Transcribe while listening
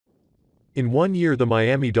In 1 year the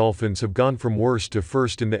Miami Dolphins have gone from worst to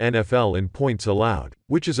first in the NFL in points allowed,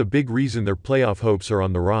 which is a big reason their playoff hopes are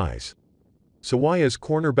on the rise. So why is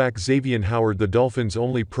cornerback Xavier Howard the Dolphins'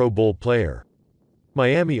 only Pro Bowl player?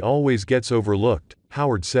 Miami always gets overlooked,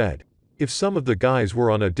 Howard said. If some of the guys were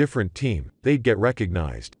on a different team, they'd get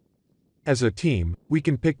recognized. As a team, we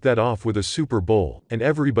can pick that off with a Super Bowl, and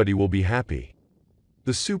everybody will be happy.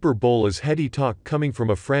 The Super Bowl is heady talk coming from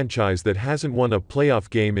a franchise that hasn't won a playoff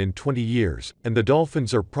game in 20 years, and the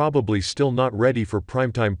Dolphins are probably still not ready for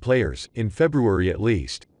primetime players, in February at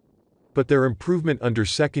least. But their improvement under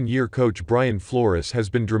second-year coach Brian Flores has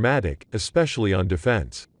been dramatic, especially on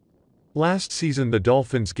defense. Last season the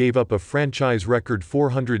Dolphins gave up a franchise record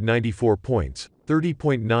 494 points,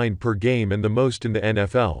 30.9 per game and the most in the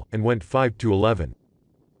NFL, and went 5-11.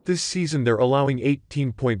 This season they're allowing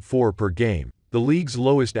 18.4 per game, the league's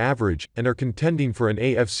lowest average, and are contending for an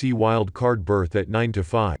AFC wild card berth at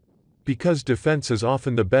 9-5. Because defense is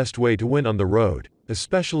often the best way to win on the road,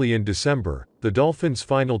 especially in December, the Dolphins'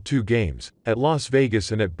 final 2 games, at Las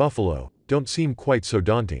Vegas and at Buffalo, don't seem quite so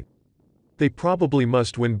daunting. They probably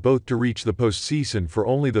must win both to reach the postseason for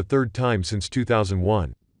only the 3rd time since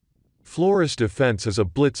 2001. Flores' defense is a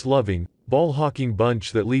blitz-loving, ball-hawking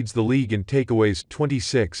bunch that leads the league in takeaways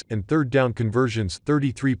 26 and third down conversions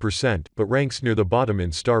 33%, but ranks near the bottom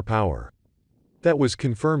in star power. That was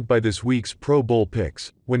confirmed by this week's Pro Bowl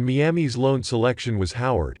picks, when Miami's lone selection was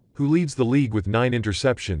Howard, who leads the league with 9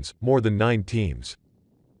 interceptions, more than 9 teams.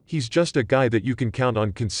 He's just a guy that you can count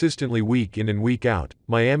on consistently week in and week out,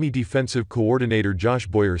 Miami defensive coordinator Josh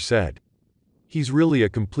Boyer said. He's really a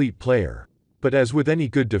complete player. But as with any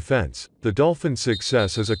good defense, the Dolphins'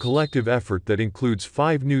 success is a collective effort that includes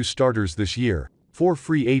 5 new starters this year, 4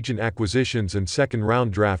 free agent acquisitions and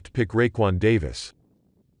second-round draft pick Raekwon Davis.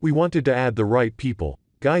 We wanted to add the right people,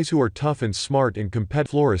 guys who are tough and smart and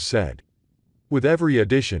competitive, Flores said. With every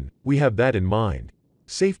addition, we have that in mind.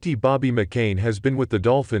 Safety Bobby McCain has been with the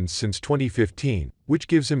Dolphins since 2015, which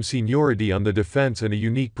gives him seniority on the defense and a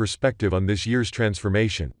unique perspective on this year's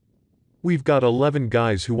transformation. We've got 11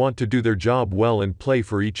 guys who want to do their job well and play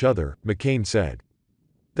for each other, McCain said.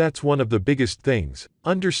 That's one of the biggest things,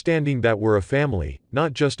 understanding that we're a family,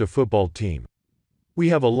 not just a football team. We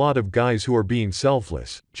have a lot of guys who are being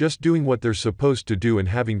selfless, just doing what they're supposed to do and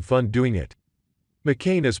having fun doing it.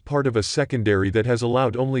 McCain is part of a secondary that has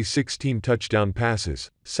allowed only 16 touchdown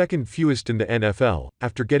passes, second fewest in the NFL,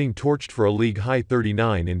 after getting torched for a league-high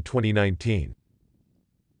 39 in 2019.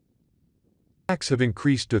 Sacks have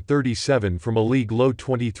increased to 37 from a league-low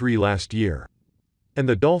 23 last year. And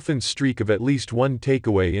the Dolphins' streak of at least 1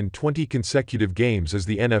 takeaway in 20 consecutive games is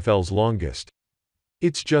the NFL's longest.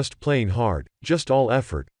 It's just playing hard, just all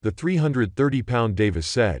effort, the 330-pound Davis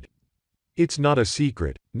said. It's not a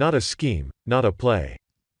secret, not a scheme, not a play.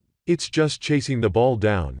 It's just chasing the ball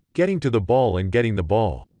down, getting to the ball and getting the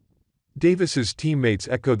ball. Davis's teammates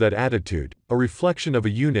echoed that attitude, a reflection of a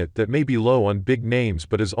unit that may be low on big names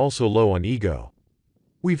but is also low on ego.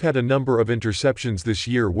 We've had a number of interceptions this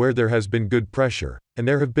year where there has been good pressure, and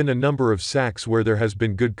there have been a number of sacks where there has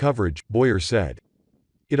been good coverage, Boyer said.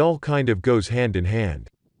 It all kind of goes hand in hand.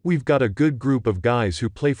 We've got a good group of guys who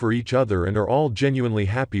play for each other and are all genuinely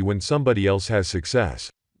happy when somebody else has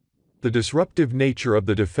success. The disruptive nature of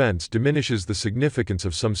the defense diminishes the significance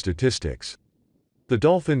of some statistics. The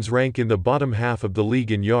Dolphins rank in the bottom half of the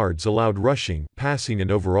league in yards allowed rushing, passing and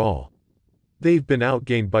overall. They've been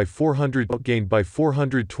outgained by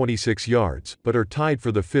 426 yards, but are tied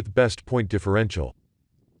for the 5th best point differential.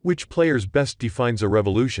 Which players best defines a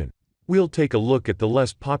revolution? We'll take a look at the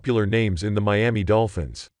less popular names in the Miami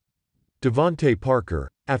Dolphins. Devontae Parker,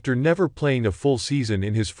 after never playing a full season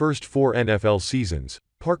in his first 4 NFL seasons,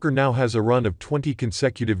 Parker now has a run of 20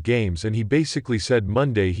 consecutive games and he basically said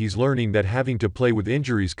Monday he's learning that having to play with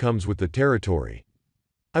injuries comes with the territory.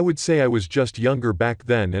 I would say I was just younger back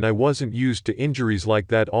then and I wasn't used to injuries like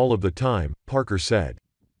that all of the time, Parker said.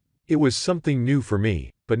 It was something new for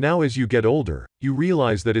me, but now as you get older, you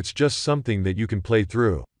realize that it's just something that you can play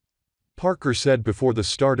through. Parker said before the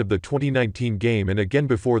start of the 2019 game and again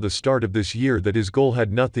before the start of this year that his goal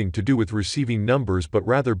had nothing to do with receiving numbers but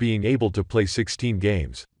rather being able to play 16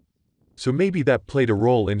 games. So maybe that played a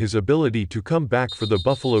role in his ability to come back for the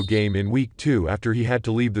Buffalo game in Week 2 after he had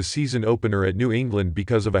to leave the season opener at New England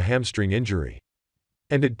because of a hamstring injury.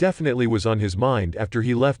 And it definitely was on his mind after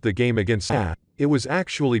he left the game against Saints. It was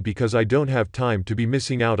actually because I don't have time to be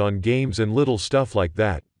missing out on games and little stuff like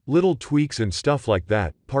that. Little tweaks and stuff like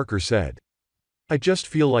that, Parker said. I just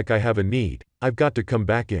feel like I have a need, I've got to come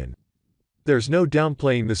back in. There's no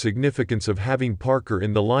downplaying the significance of having Parker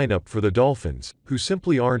in the lineup for the Dolphins, who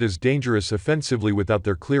simply aren't as dangerous offensively without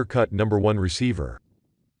their clear-cut number one receiver.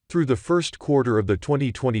 Through the first quarter of the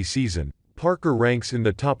 2020 season, Parker ranks in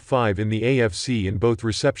the top 5 in the AFC in both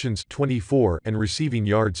receptions 24 and receiving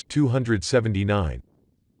yards 279.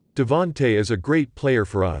 Devontae is a great player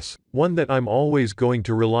for us, one that I'm always going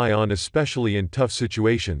to rely on especially in tough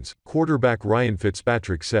situations, quarterback Ryan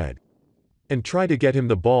Fitzpatrick said. And try to get him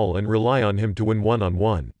the ball and rely on him to win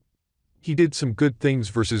one-on-one. He did some good things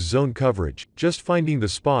versus zone coverage, just finding the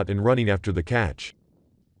spot and running after the catch.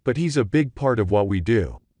 But he's a big part of what we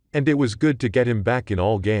do. And it was good to get him back in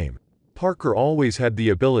all game. Parker always had the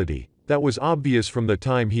ability. That was obvious from the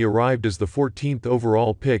time he arrived as the 14th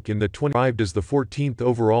overall pick in the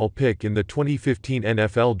 2015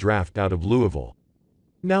 NFL draft out of Louisville.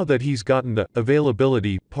 Now that he's gotten the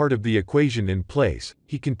availability part of the equation in place,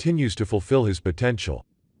 he continues to fulfill his potential.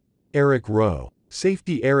 Eric Rowe.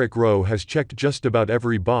 Safety Eric Rowe has checked just about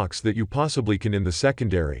every box that you possibly can in the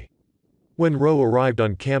secondary. When Rowe arrived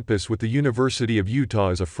on campus with the University of Utah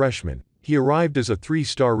as a freshman, he arrived as a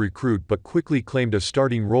 3-star recruit but quickly claimed a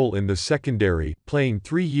starting role in the secondary, playing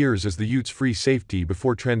 3 years as the Utes' free safety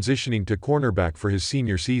before transitioning to cornerback for his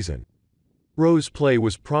senior season. Rowe's play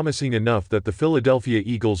was promising enough that the Philadelphia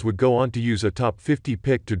Eagles would go on to use a top 50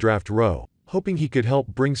 pick to draft Rowe, hoping he could help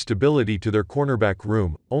bring stability to their cornerback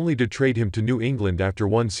room, only to trade him to New England after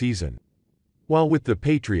one season. While with the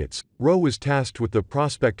Patriots, Rowe was tasked with the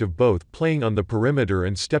prospect of both playing on the perimeter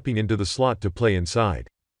and stepping into the slot to play inside.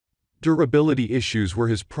 Durability issues were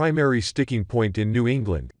his primary sticking point in New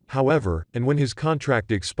England, however, and when his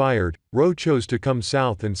contract expired, Rowe chose to come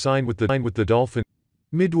south and sign with the Dolphins.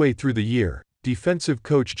 Midway through the year, defensive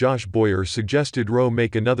coach Josh Boyer suggested Rowe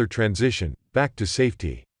make another transition, back to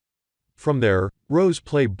safety. From there, Rowe's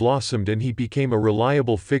play blossomed and he became a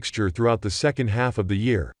reliable fixture throughout the second half of the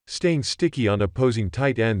year, staying sticky on opposing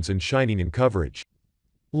tight ends and shining in coverage.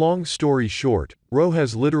 Long story short, Rowe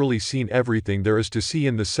has literally seen everything there is to see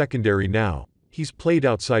in the secondary now. He's played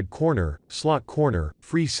outside corner, slot corner,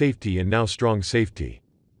 free safety and now strong safety.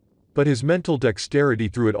 But his mental dexterity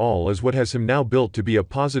through it all is what has him now built to be a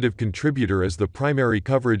positive contributor as the primary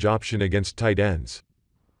coverage option against tight ends.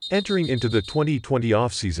 Entering into the 2020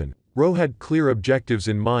 offseason, Rowe had clear objectives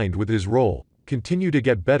in mind with his role: continue to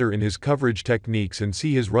get better in his coverage techniques and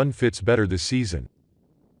see his run fits better this season.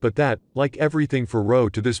 But that, like everything for Rowe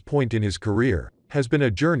to this point in his career, has been a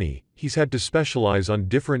journey. He's had to specialize on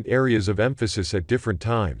different areas of emphasis at different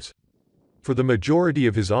times. For the majority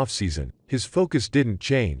of his offseason, his focus didn't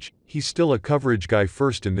change. He's still a coverage guy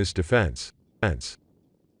first in this defense.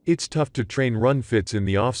 It's tough to train run fits in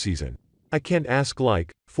the offseason. I can't ask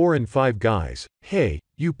 4 and 5 guys, hey,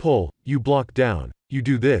 you pull, you block down, you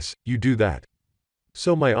do this, you do that.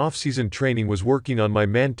 So my offseason training was working on my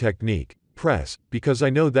man technique, press, because I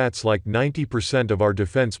know that's 90% of our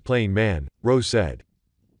defense playing man, Rowe said.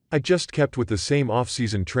 I just kept with the same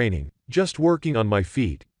offseason training, just working on my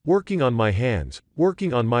feet, working on my hands,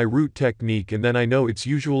 working on my route technique, and then I know it's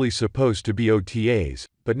usually supposed to be OTAs,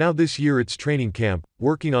 but now this year it's training camp,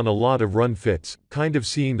 working on a lot of run fits, kind of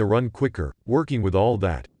seeing the run quicker, working with all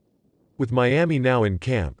that. With Miami now in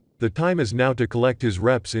camp, the time is now to collect his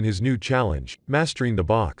reps in his new challenge, mastering the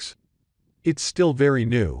box. It's still very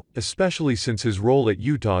new, especially since his role at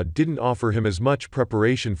Utah didn't offer him as much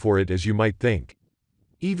preparation for it as you might think.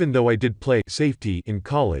 Even though I did play safety in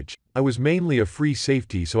college, I was mainly a free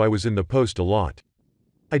safety, so I was in the post a lot.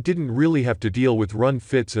 I didn't really have to deal with run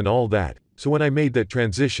fits and all that, so when I made that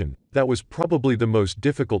transition, that was probably the most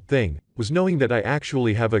difficult thing, was knowing that I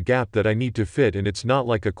actually have a gap that I need to fit, and it's not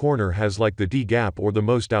like a corner has the D gap or the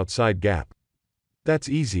most outside gap. That's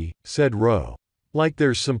easy, said Rowe.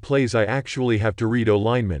 There's some plays I actually have to read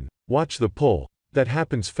O-linemen, watch the pull, that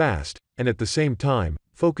happens fast, and at the same time,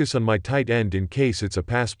 focus on my tight end in case it's a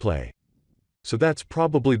pass play. So that's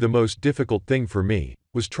probably the most difficult thing for me,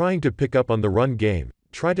 was trying to pick up on the run game,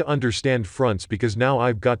 try to understand fronts, because now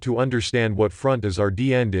I've got to understand what front is our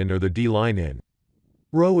D-end in or the D-line in.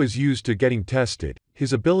 Rowe is used to getting tested.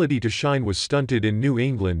 His ability to shine was stunted in New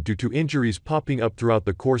England due to injuries popping up throughout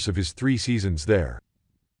the course of his 3 seasons there.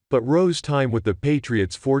 But Rowe's time with the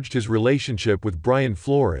Patriots forged his relationship with Brian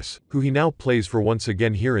Flores, who he now plays for once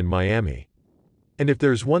again here in Miami. And if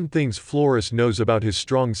there's one thing Flores knows about his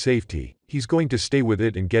strong safety, he's going to stay with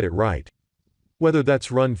it and get it right. Whether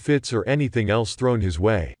that's run fits or anything else thrown his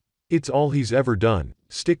way. It's all he's ever done,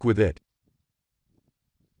 stick with it.